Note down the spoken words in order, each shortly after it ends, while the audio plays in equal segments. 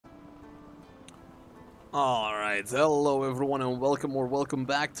Alright, hello everyone and welcome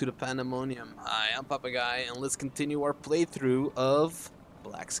back to the Pandemonium. Hi, I'm Papagayi and let's continue our playthrough of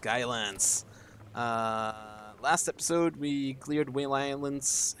Black Skylands. Last episode we cleared Whale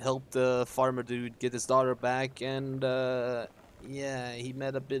Islands, helped the farmer dude get his daughter back, and yeah, he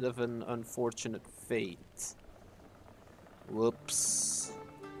met a bit of an unfortunate fate. Whoops.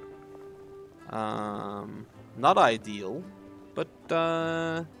 Not ideal, but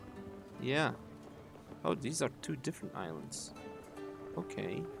yeah. Oh, these are two different islands.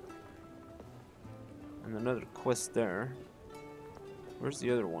 Okay. And another quest there. Where's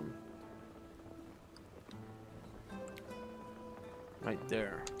the other one? Right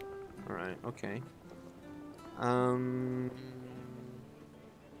there. Alright, okay.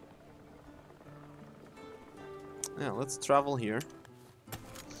 Yeah, let's travel here.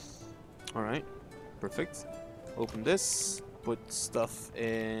 Alright, perfect. Open this. Put stuff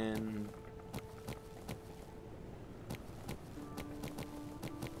in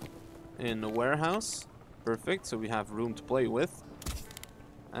the warehouse. Perfect, so we have room to play with.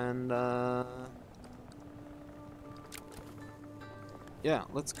 And yeah,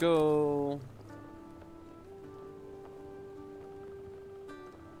 let's go.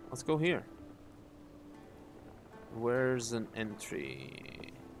 Let's go here. Where's an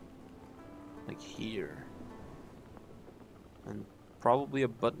entry? Like here. And probably a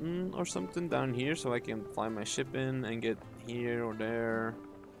button or something down here so I can fly my ship in and get here or there.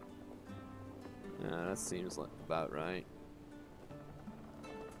 Yeah, that seems like about right.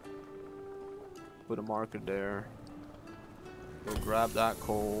 Put a marker there. Go grab that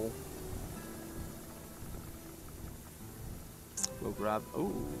coal. Go grab.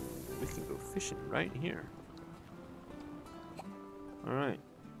 Oh, we can go fishing right here. All right.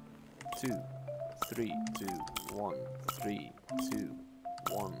 2, 3, 2, 1, 3, 2,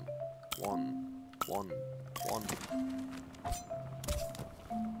 1, 1, 1, 1.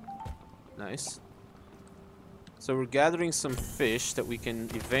 Nice. So we're gathering some fish that we can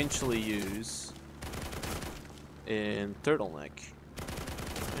eventually use in Turtleneck.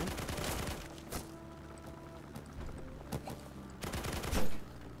 Okay.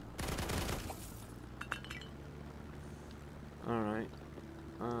 Alright.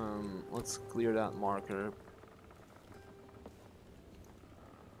 Let's clear that marker.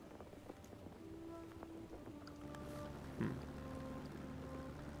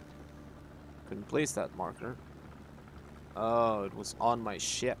 Couldn't place that marker. Oh, it was on my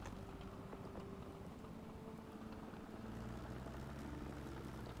ship.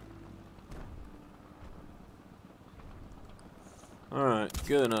 Alright,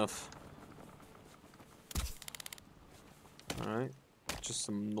 good enough. Alright, just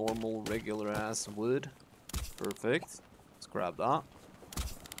some normal, regular ass wood. Perfect. Let's grab that.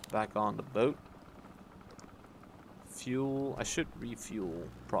 Back on the boat. Fuel. I should refuel,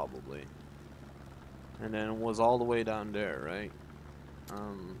 probably. And then it was all the way down there, right?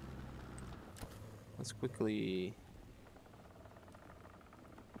 Let's quickly.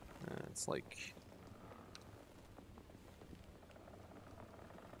 It's like.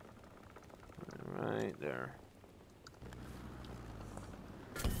 Right there.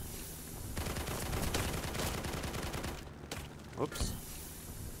 Whoops.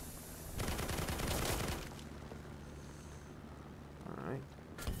 Alright.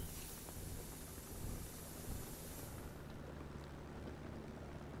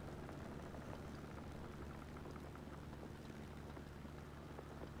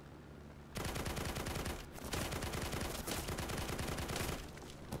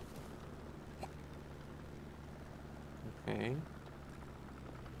 Okay.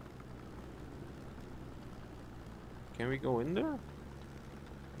 Can we go in there?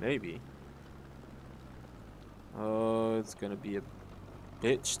 Maybe. Oh, it's gonna be a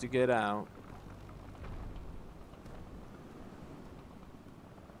bitch to get out.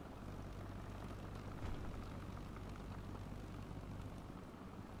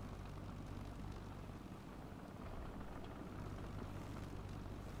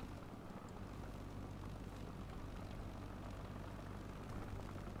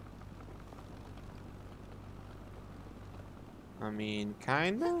 I mean,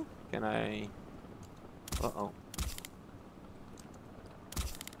 kinda? Can I? Uh-oh.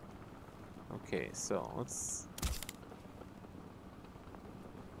 Okay, so let's...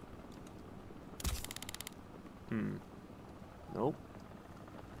 Nope.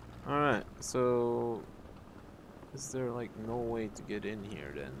 Alright, so... Is there, like, no way to get in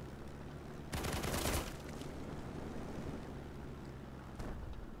here, then?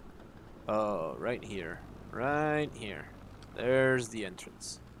 Oh, right here. Right here. There's the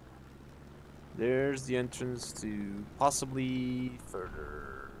entrance. There's the entrance to possibly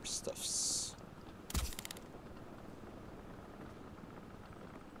further stuffs.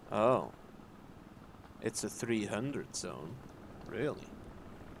 Oh. It's a 300 zone. Really?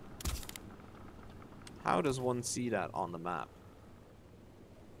 How does one see that on the map?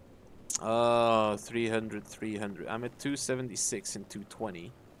 Oh, 300, 300. I'm at 276 and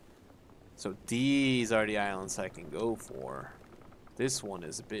 220. So these are the islands I can go for. This one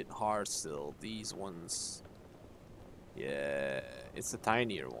is a bit hard still. These ones... Yeah, it's the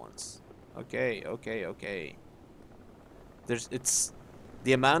tinier ones. Okay, okay, okay. It's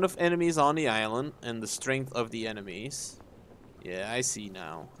the amount of enemies on the island and the strength of the enemies. Yeah, I see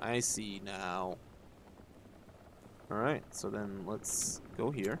now. I see now. Alright, so then let's go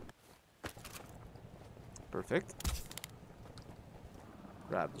here. Perfect.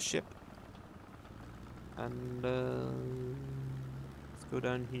 Grab the ship. And let's go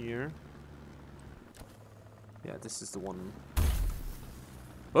down here. Yeah, this is the one.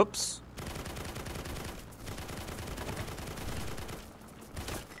 Oops.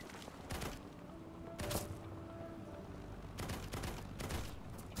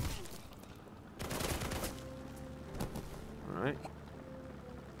 Alright.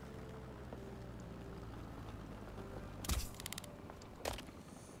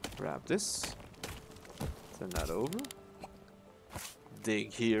 Grab this. Send that over.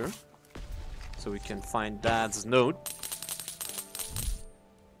 Dig here. So we can find Dad's note.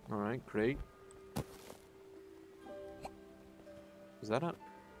 Alright, great. Is that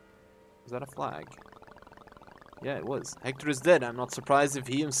a flag? Yeah, it was. Hector is dead. I'm not surprised if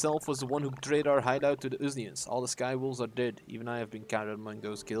he himself was the one who betrayed our hideout to the Uznians. All the Sky Wolves are dead. Even I have been counted among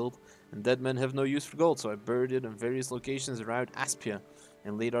those killed. And dead men have no use for gold, so I buried it in various locations around Aspia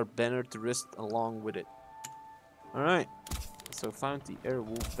and laid our banner to rest along with it. Alright. So found the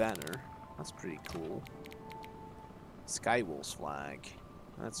Airwolf banner. That's pretty cool. Sky Wolves flag.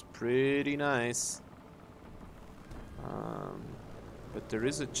 That's pretty nice. But there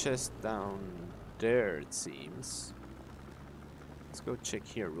is a chest down there, it seems. Let's go check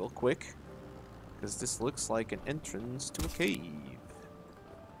here real quick. Because this looks like an entrance to a cave.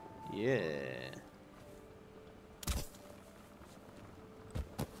 Yeah.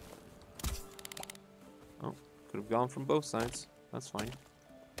 Oh, could have gone from both sides. That's fine.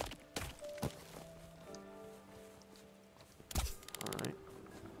 Alright.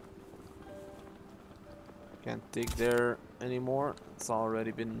 Can't dig there anymore. It's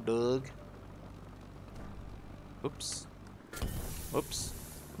already been dug. Oops. Oops.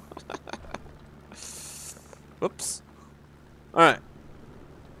 Oops. Alright.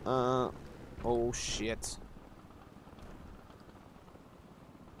 Oh shit.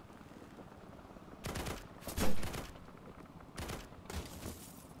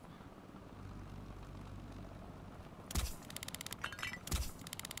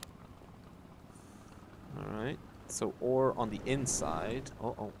 Alright. So ore on the inside.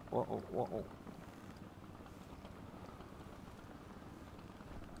 Uh-oh, uh-oh, uh-oh.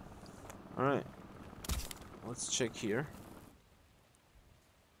 Alright. Let's check here.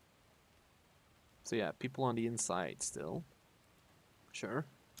 So yeah, people on the inside still. Sure.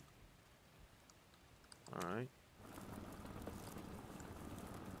 Alright.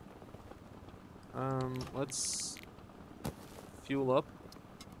 Let's fuel up.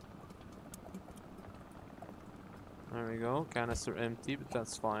 There we go. Canister empty, but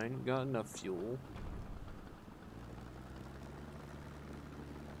that's fine. Got enough fuel.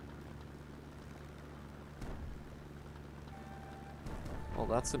 Oh,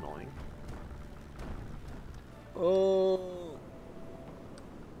 that's annoying. Oh.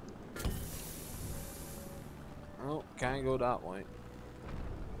 Oh, can't go that way.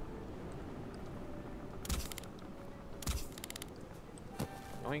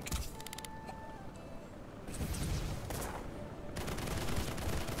 Oink.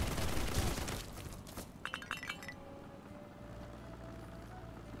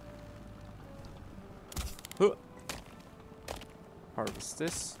 Huh. Harvest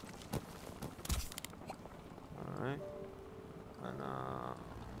this. Alright. And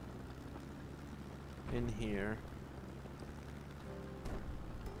in here.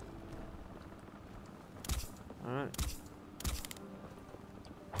 Alright.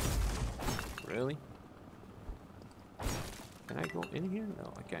 Really? Can I go in here?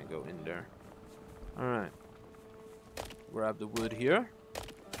 No, I can't go in there. Alright. Grab the wood here.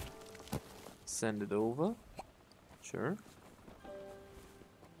 Send it over. Sure.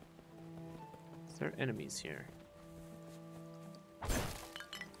 Is there enemies here?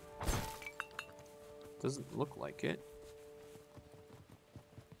 Doesn't look like it.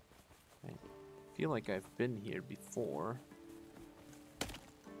 Okay. feel like I've been here before.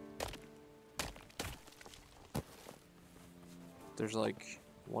 There's like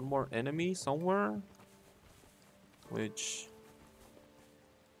one more enemy somewhere, which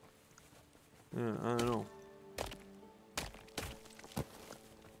I don't know.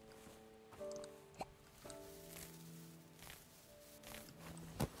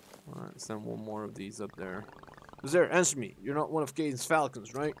 Alright, send one more of these up there. Who's there? Answer me. You're not one of Gaden's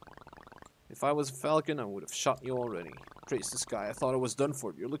Falcons, right? If I was a Falcon, I would have shot you already. Praise the sky. I thought I was done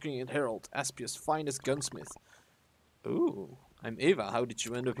for. You're looking at Harold, Aspia's finest gunsmith. Ooh. I'm Ava. How did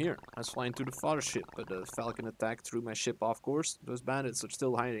you end up here? I was flying to the father ship, but the Falcon attack threw my ship off course. Those bandits are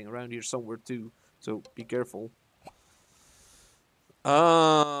still hiding around here somewhere too, so be careful.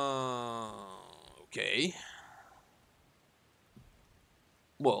 Okay.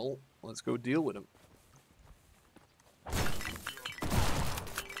 Well, let's go deal with him.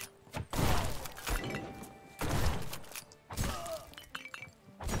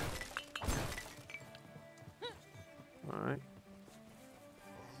 Alright.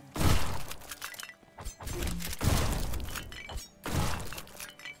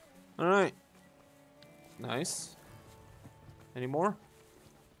 Alright. Nice. Any more?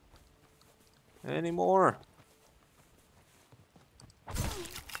 Any more?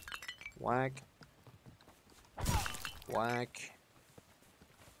 Whack. Whack.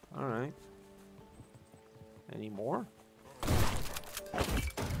 Alright. Any more?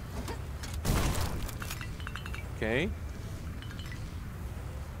 Okay.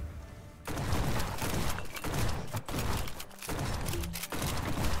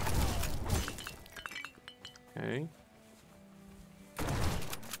 Okay.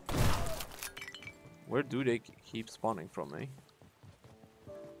 Where do they keep spawning from, eh?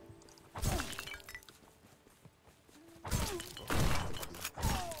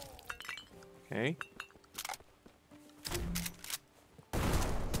 Okay.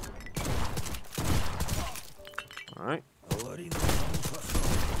 Alright.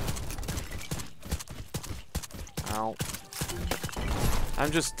 Ow.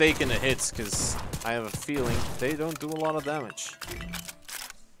 I'm just taking the hits because I have a feeling they don't do a lot of damage.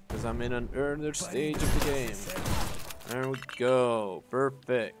 Because I'm in an earlier stage of the game. There we go.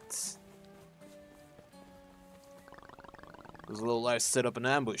 Perfect. Those little lives set up an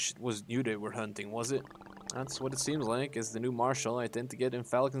ambush. It wasn't you they were hunting, was it? That's what it seems like. As the new marshal, I tend to get in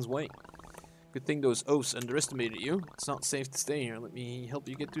Falcon's way. Good thing those oafs underestimated you. It's not safe to stay here. Let me help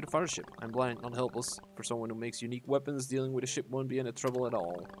you get to the fire ship. I'm blind, not helpless. For someone who makes unique weapons, dealing with a ship won't be any trouble at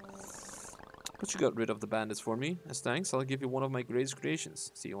all. But you got rid of the bandits for me. As thanks, I'll give you one of my greatest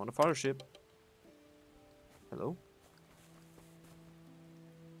creations. See you on the fire ship. Hello?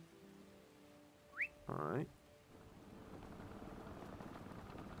 Alright.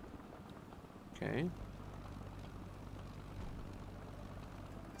 Okay.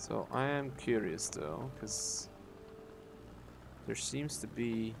 So I am curious though, because there seems to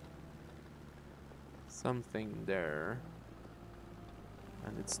be something there.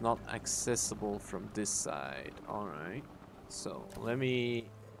 And it's not accessible from this side. Alright. So let me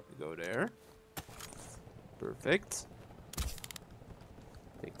go there. Perfect.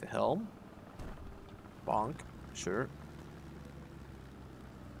 Take the helm. Bonk. Sure.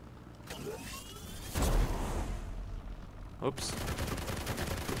 Oops.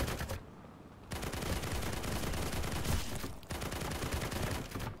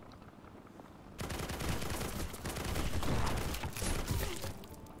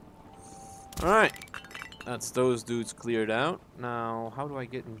 Alright. That's those dudes cleared out. Now, how do I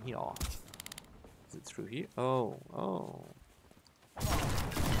get in here? Is it through here? Oh, oh.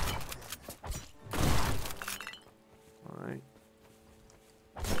 Alright.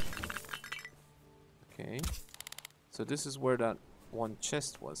 Okay. So this is where that one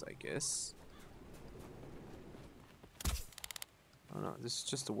chest was, I guess. Oh no, this is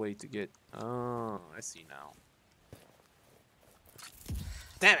just a way to get... Oh, I see now.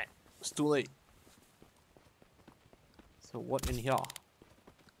 Damn it! It's too late. So what in here?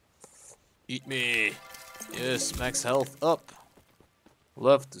 Eat me! Yes, max health up.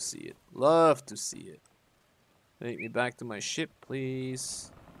 Love to see it. Love to see it. Take me back to my ship,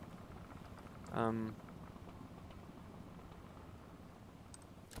 please. Hold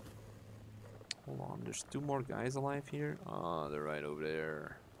on, there's two more guys alive here. Oh, they're right over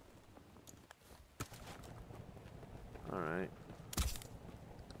there. Alright.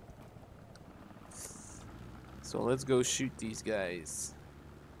 So let's go shoot these guys.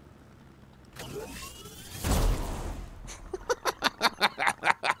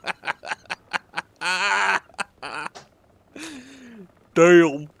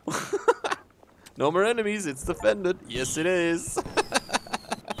 Damn. No more enemies, it's defended. Yes, it is.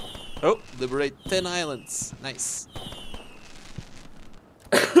 Oh, liberate 10 islands. Nice.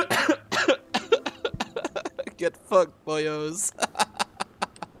 Get fucked, boyos.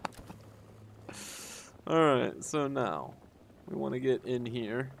 Alright, so now we want to get in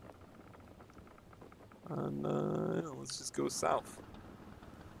here. And yeah, let's just go south.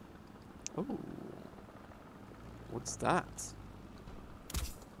 Oh. What's that?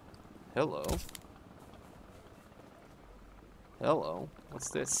 Hello. Hello. What's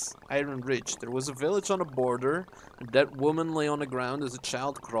this? Iron Ridge. There was a village on the border. A dead woman lay on the ground as a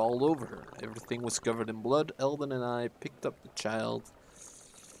child crawled over her. Everything was covered in blood. Eldon and I picked up the child.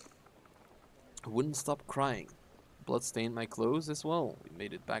 I wouldn't stop crying. Blood stained my clothes as well. We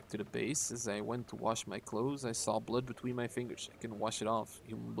made it back to the base. As I went to wash my clothes, I saw blood between my fingers. I couldn't wash it off.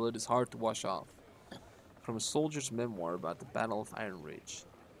 Human blood is hard to wash off. From a soldier's memoir about the Battle of Iron Ridge.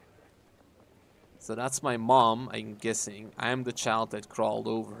 So that's my mom, I'm guessing. I'm the child that crawled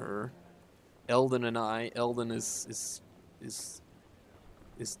over her. Eldon and I. Eldon is this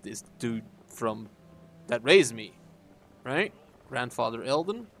dude from that raised me, right? Grandfather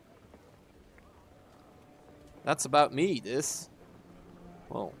Eldon. That's about me. This.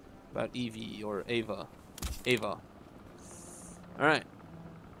 Well, about Evie or Ava. Ava. All right.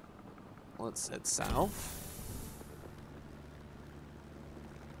 Let's head south.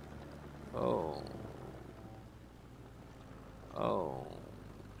 Oh. Oh.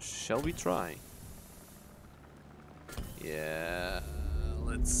 Shall we try? Yeah.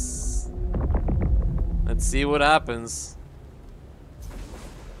 Let's see what happens.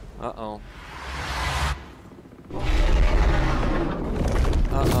 Uh-oh.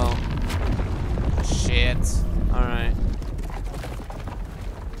 Uh-oh. Shit. Alright.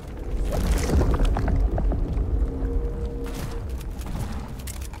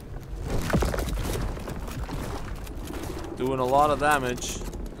 Doing a lot of damage.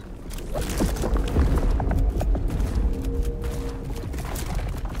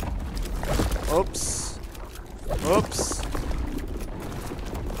 Oops. Oops.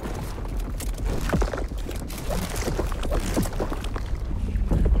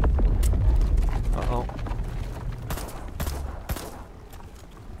 Uh-oh.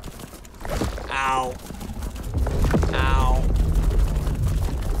 Ow. Ow.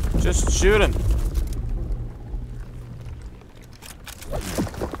 Just shoot him.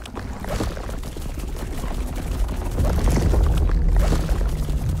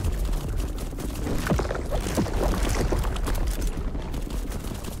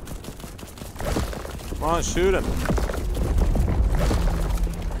 Come on, shoot him.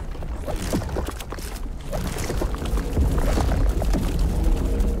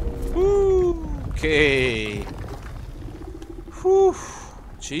 Woo. Okay. Whew.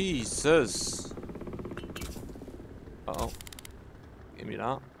 Jesus. Uh-oh. Give me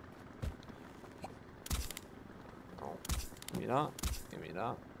that. Oh. Give me that. Give me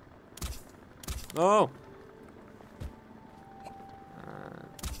that. No!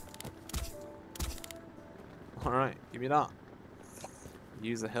 Alright, give me that.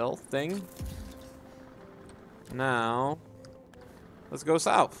 Use a health thing. Now, let's go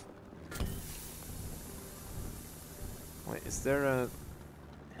south. Wait, is there a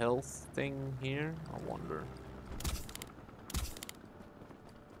health thing here? I wonder.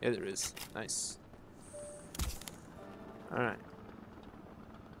 Yeah, there is. Nice. Alright.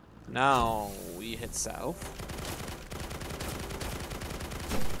 Now, we head south.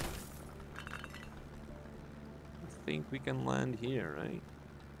 I think we can land here, right?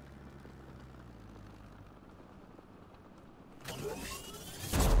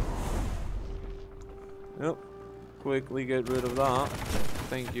 Yep. Quickly get rid of that.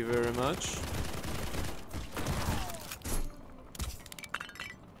 Thank you very much.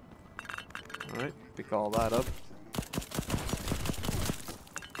 Alright, pick all that up.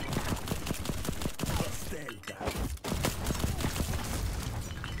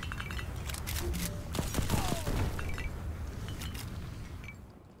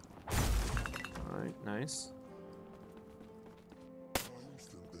 Alright, nice.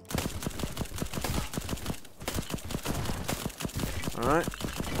 Alright,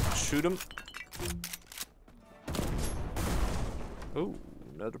 shoot him. Oh,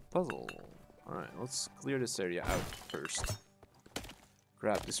 another puzzle. Alright, let's clear this area out first.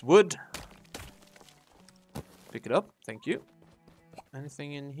 Grab this wood. Pick it up, thank you.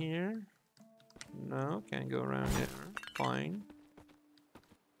 Anything in here? No, can't go around here. Fine.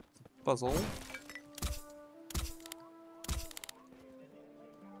 Puzzle.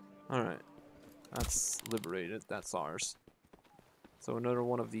 Alright. That's liberated, that's ours. So another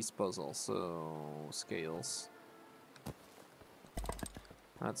one of these puzzles. So scales.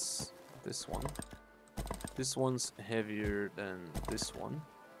 That's this one. This one's heavier than this one.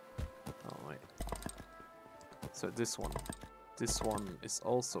 Oh wait. So this one. This one is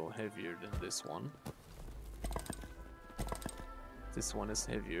also heavier than this one. This one is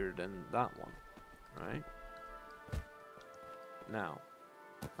heavier than that one. Right? Now,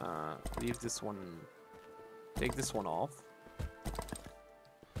 leave this one. Take this one off.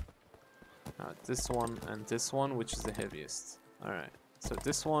 This one and this one, which is the heaviest. Alright, so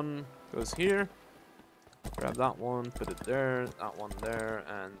this one goes here. Grab that one, put it there, that one there,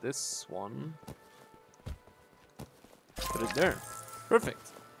 and this one. Put it there.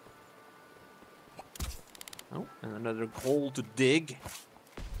 Perfect. Oh, and another hole to dig.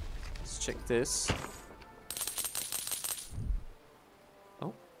 Let's check this.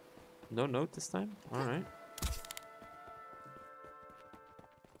 Oh, no note this time? Alright.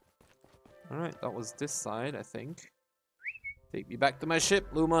 Alright, that was this side, I think. Take me back to my ship,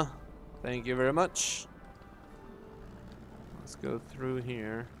 Luma. Thank you very much. Let's go through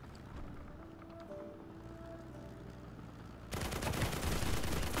here.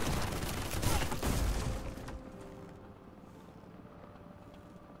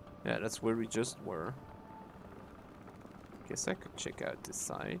 Yeah, that's where we just were. Guess I could check out this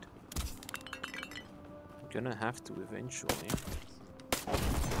side. I'm gonna have to eventually.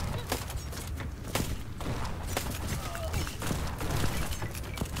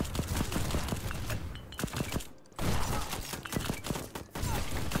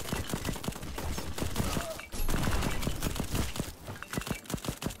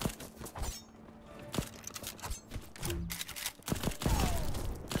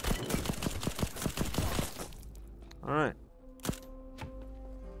 Alright.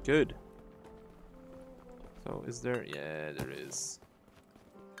 Good. So, is there? Yeah, there is.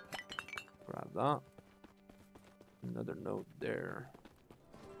 Grab that. Another note there.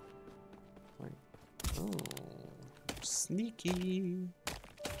 Wait. Oh. Sneaky.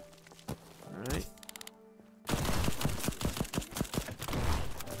 Alright.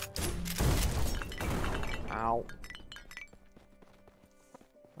 Ow.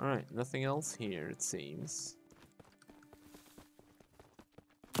 Alright, nothing else here, it seems.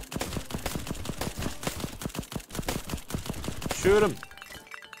 Shoot him!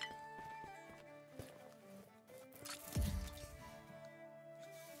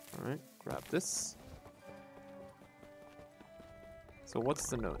 Alright, grab this. So what's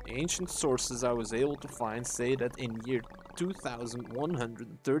the note? Ancient sources I was able to find say that in year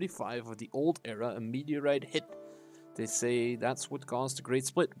 2135 of the old era, a meteorite hit. They say that's what caused the Great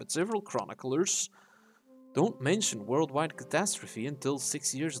Split, but several chroniclers don't mention worldwide catastrophe until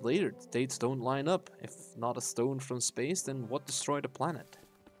 6 years later. The dates don't line up. If not a stone from space, then what destroyed the planet?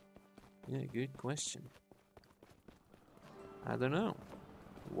 Yeah, good question. I don't know.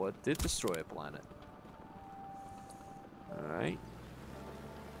 What did destroy a planet? Alright.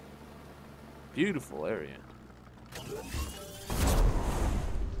 Beautiful area.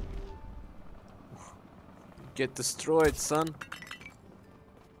 Get destroyed, son.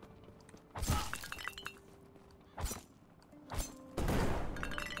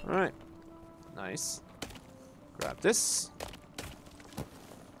 Alright. Nice. Grab this.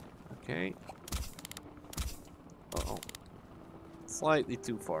 Okay. Uh-oh. Slightly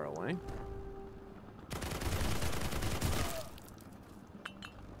too far away.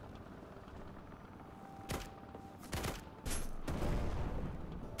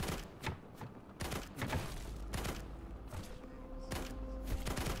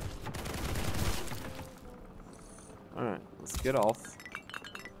 Alright, let's get off.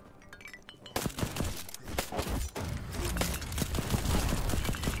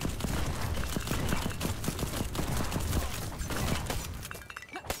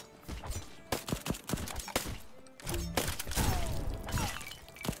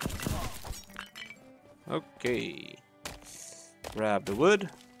 Okay. Grab the wood.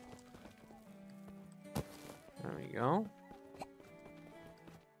 There we go.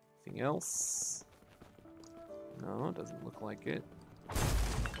 Anything else? No, it doesn't look like it.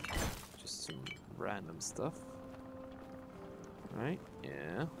 Just some random stuff. Right?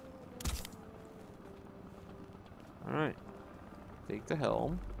 Yeah. Alright. Take the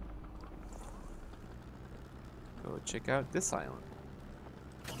helm. Go check out this island.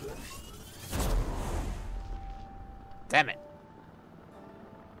 Damn it!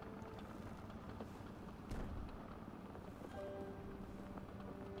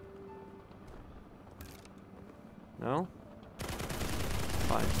 No?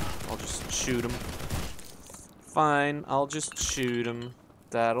 Fine. I'll just shoot him. Fine, I'll just shoot him.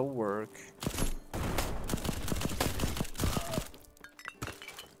 That'll work.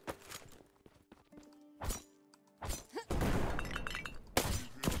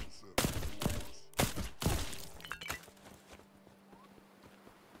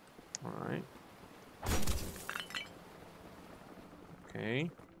 Alright. Okay.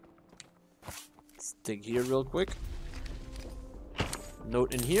 Let's dig here real quick.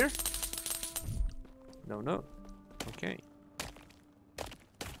 Note in here. No note. Okay.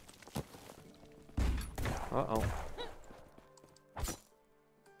 Uh-oh.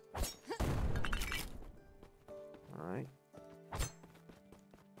 Alright.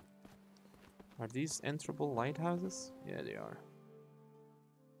 Are these enterable lighthouses? Yeah, they are.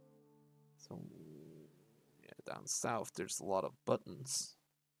 So, yeah, down south there's a lot of buttons.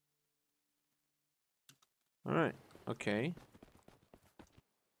 Alright, okay.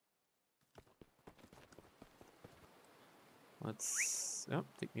 Let's... oh,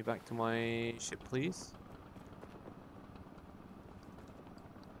 take me back to my ship, please.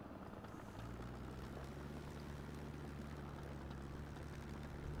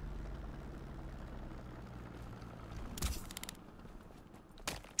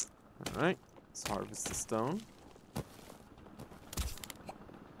 Alright, let's harvest the stone.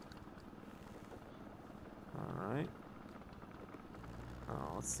 Alright.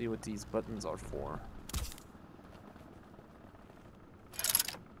 Let's see what these buttons are for.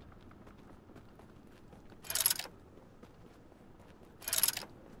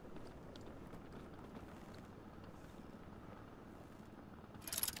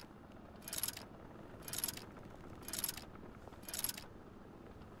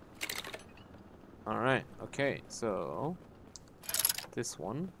 Alright, okay, so this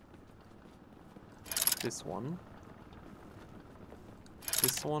one, this one,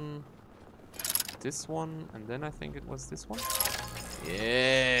 this one, this one, and then I think it was this one.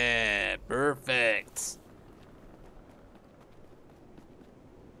 Yeah, perfect.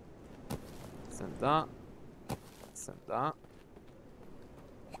 Send that, send that,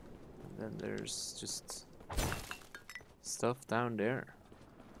 and then there's just stuff down there.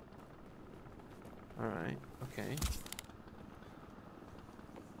 Alright, okay.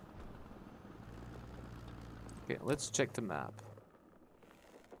 Okay, let's check the map.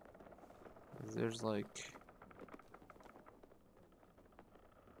 There's like...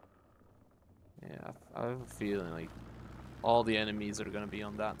 yeah, I have a feeling like all the enemies are gonna be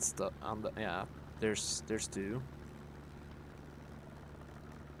on that stuff. On the yeah, there's two.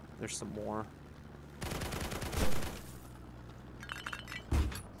 There's some more.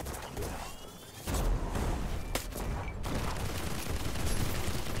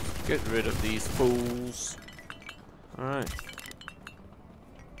 Get rid of these fools. Alright.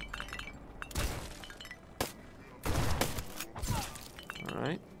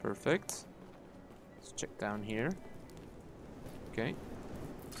 Alright, perfect. Let's check down here. Okay.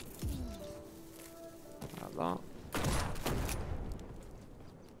 Like that.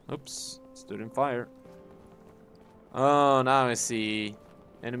 Oops, stood in fire. Oh, now I see.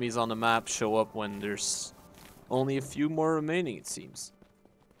 Enemies on the map show up when there's only a few more remaining, it seems.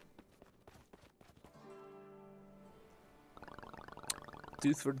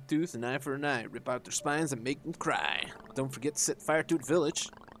 Tooth for the tooth, an eye for an eye. Rip out their spines and make them cry. Don't forget to set fire to the village.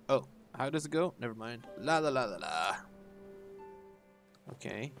 Oh, how does it go? Never mind. La la la la la.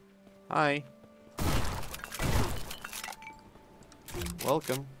 Okay. Hi.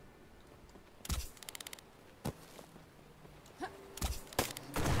 Welcome.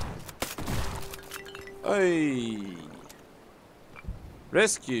 Hey.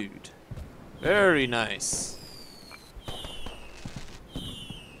 Rescued. Very nice.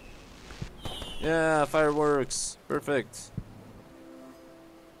 Yeah, fireworks. Perfect.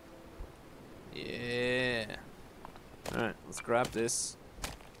 Yeah. Alright, let's grab this.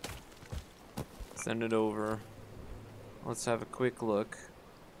 Send it over. Let's have a quick look.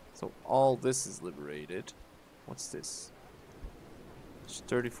 So all this is liberated. What's this? There's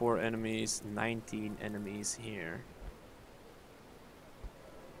 34 enemies, 19 enemies here.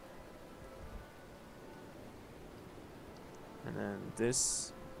 And then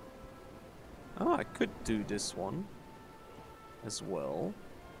this. Oh, I could do this one as well.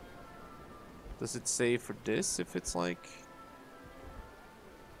 Does it say for this if it's like...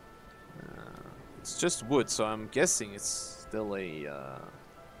 it's just wood, so I'm guessing it's still a...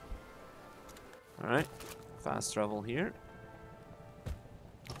 Alright, fast travel here.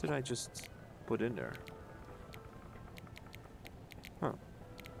 What did I just put in there? Huh.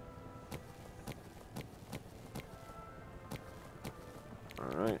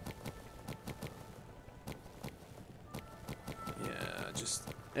 Alright.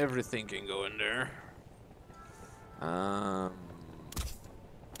 Everything can go in there.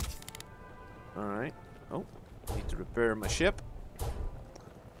 Alright. Oh, need to repair my ship.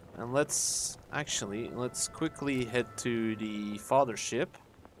 And let's quickly head to the father ship.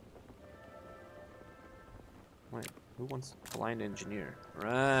 Wait, who wants blind engineer?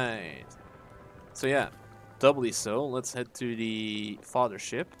 Right. So yeah, doubly so. Let's head to the father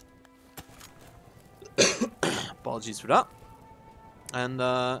ship. Apologies for that. And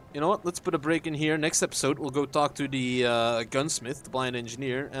you know what? Let's put a break in here. Next episode, we'll go talk to the gunsmith, the blind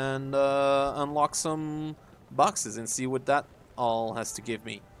engineer, and unlock some boxes and see what that all has to give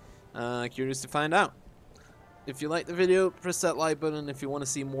me. Curious to find out. If you like the video, press that like button. If you want to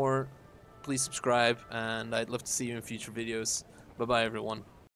see more, please subscribe. And I'd love to see you in future videos. Bye-bye, everyone.